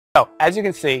So, as you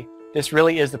can see, this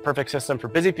really is the perfect system for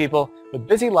busy people with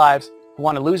busy lives who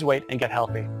want to lose weight and get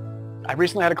healthy. I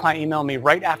recently had a client email me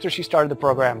right after she started the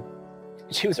program.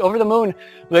 She was over the moon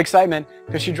with excitement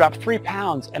because she dropped 3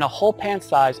 pounds and a whole pant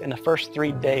size in the first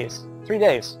 3 days. 3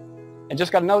 days. And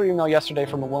just got another email yesterday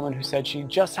from a woman who said she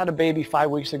just had a baby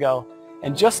 5 weeks ago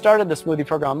and just started the smoothie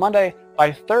program on Monday.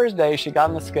 By Thursday, she got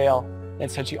on the scale and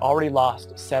said she already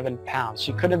lost 7 pounds.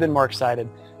 She couldn't have been more excited.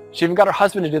 She even got her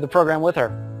husband to do the program with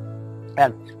her.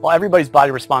 And while everybody's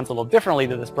body responds a little differently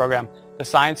to this program, the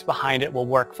science behind it will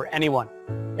work for anyone.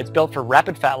 It's built for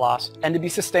rapid fat loss and to be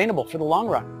sustainable for the long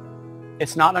run.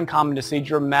 It's not uncommon to see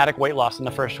dramatic weight loss in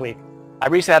the first week. I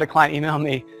recently had a client email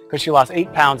me because she lost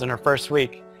 8 pounds in her first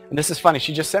week. And this is funny,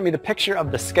 she just sent me the picture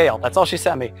of the scale. That's all she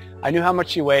sent me. I knew how much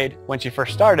she weighed when she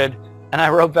first started, and I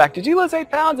wrote back, "Did you lose 8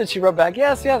 pounds?" And she wrote back,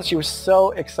 "Yes, yes." She was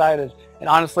so excited, and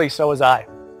honestly, so was I.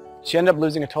 She ended up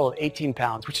losing a total of 18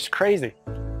 pounds, which is crazy.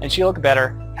 And she looked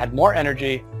better, had more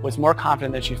energy, was more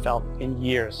confident than she felt in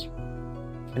years.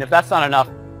 And if that's not enough,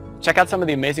 check out some of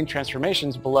the amazing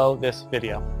transformations below this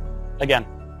video. Again,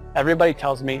 everybody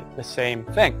tells me the same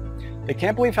thing. They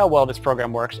can't believe how well this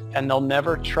program works, and they'll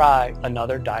never try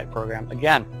another diet program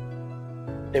again.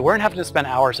 They weren't having to spend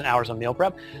hours and hours on meal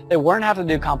prep. They weren't having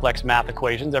to do complex math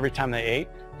equations every time they ate.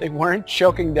 They weren't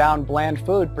choking down bland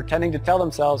food, pretending to tell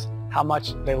themselves how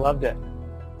much they loved it.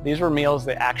 These were meals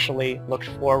they actually looked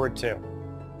forward to.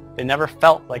 They never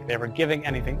felt like they were giving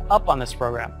anything up on this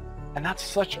program. And that's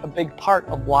such a big part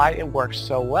of why it works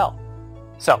so well.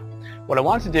 So, what I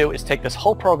wanted to do is take this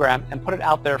whole program and put it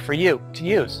out there for you to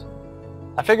use.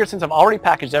 I figured since I've already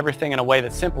packaged everything in a way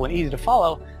that's simple and easy to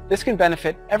follow, this can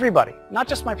benefit everybody, not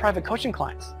just my private coaching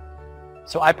clients.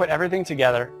 So I put everything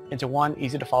together into one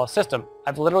easy to follow system.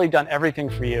 I've literally done everything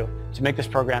for you to make this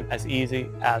program as easy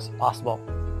as possible.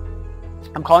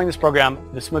 I'm calling this program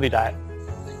the Smoothie Diet.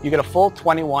 You get a full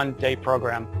 21-day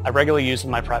program I regularly use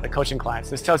with my private coaching clients.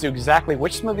 This tells you exactly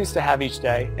which smoothies to have each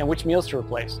day and which meals to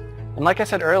replace. And like I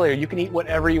said earlier, you can eat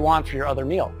whatever you want for your other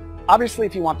meal. Obviously,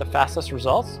 if you want the fastest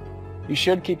results, you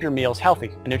should keep your meals healthy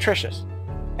and nutritious.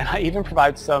 And I even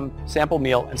provide some sample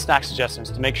meal and snack suggestions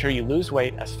to make sure you lose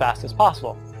weight as fast as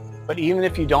possible. But even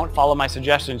if you don't follow my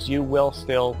suggestions, you will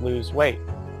still lose weight.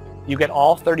 You get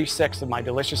all 36 of my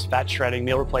delicious fat shredding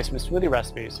meal replacement smoothie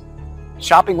recipes,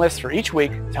 shopping lists for each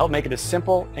week to help make it as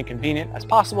simple and convenient as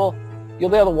possible. You'll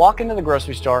be able to walk into the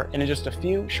grocery store and in just a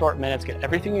few short minutes get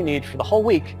everything you need for the whole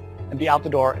week and be out the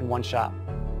door in one shot.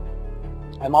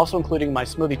 I'm also including my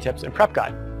smoothie tips and prep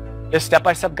guide. This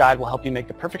step-by-step guide will help you make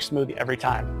the perfect smoothie every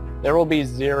time. There will be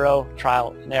zero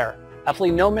trial and error.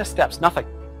 Absolutely no missteps, nothing.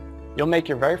 You'll make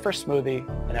your very first smoothie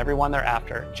and every one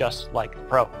thereafter just like a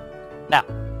pro. Now,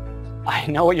 I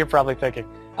know what you're probably thinking.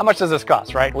 How much does this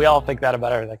cost, right? We all think that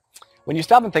about everything. When you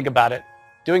stop and think about it,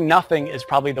 doing nothing is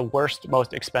probably the worst,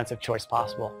 most expensive choice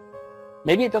possible.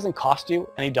 Maybe it doesn't cost you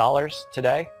any dollars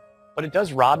today, but it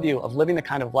does rob you of living the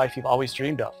kind of life you've always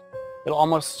dreamed of. It'll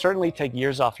almost certainly take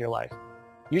years off your life.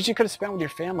 Years you could have spent with your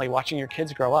family watching your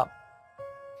kids grow up.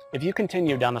 If you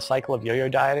continue down the cycle of yo-yo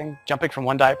dieting, jumping from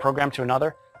one diet program to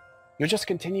another, you'll just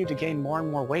continue to gain more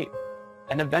and more weight.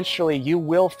 And eventually you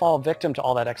will fall victim to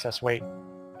all that excess weight.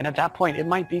 And at that point, it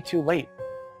might be too late.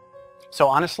 So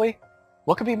honestly,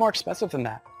 what could be more expensive than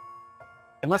that?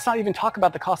 And let's not even talk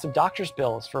about the cost of doctor's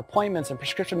bills for appointments and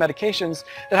prescription medications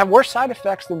that have worse side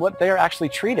effects than what they are actually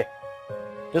treating.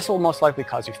 This will most likely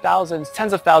cost you thousands,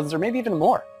 tens of thousands, or maybe even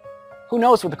more. Who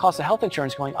knows, with the cost of health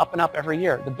insurance going up and up every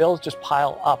year, the bills just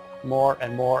pile up more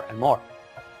and more and more.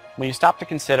 When you stop to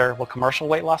consider what commercial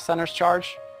weight loss centers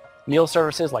charge, meal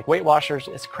services like Weight Watchers,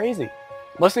 it's crazy.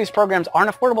 Most of these programs aren't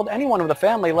affordable to anyone with a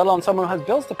family, let alone someone who has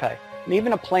bills to pay. And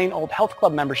even a plain old health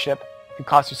club membership can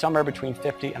cost you somewhere between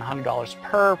 $50 and $100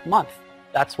 per month.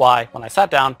 That's why, when I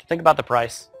sat down to think about the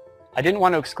price, I didn't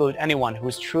want to exclude anyone who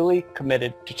was truly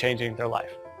committed to changing their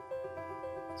life.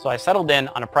 So I settled in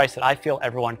on a price that I feel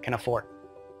everyone can afford.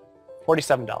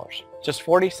 $47. Just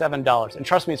 $47. And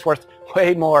trust me, it's worth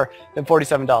way more than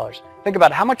 $47. Think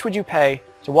about it. How much would you pay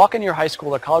to walk into your high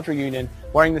school or college reunion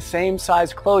wearing the same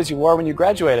size clothes you wore when you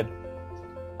graduated?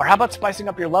 Or how about spicing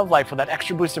up your love life with that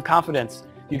extra boost of confidence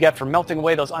you get from melting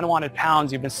away those unwanted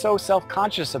pounds you've been so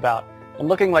self-conscious about and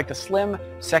looking like the slim,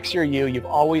 sexier you you've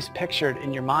always pictured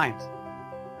in your mind?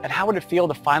 And how would it feel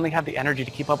to finally have the energy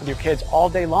to keep up with your kids all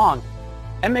day long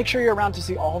and make sure you're around to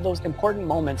see all those important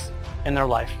moments in their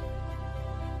life?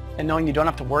 And knowing you don't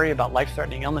have to worry about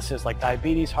life-threatening illnesses like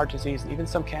diabetes, heart disease, and even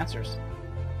some cancers.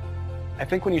 I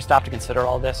think when you stop to consider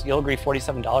all this, you'll agree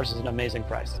 $47 is an amazing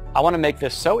price. I want to make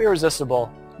this so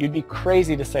irresistible, You'd be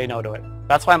crazy to say no to it.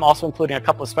 That's why I'm also including a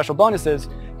couple of special bonuses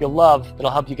you'll love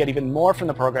that'll help you get even more from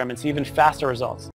the program and see even faster results.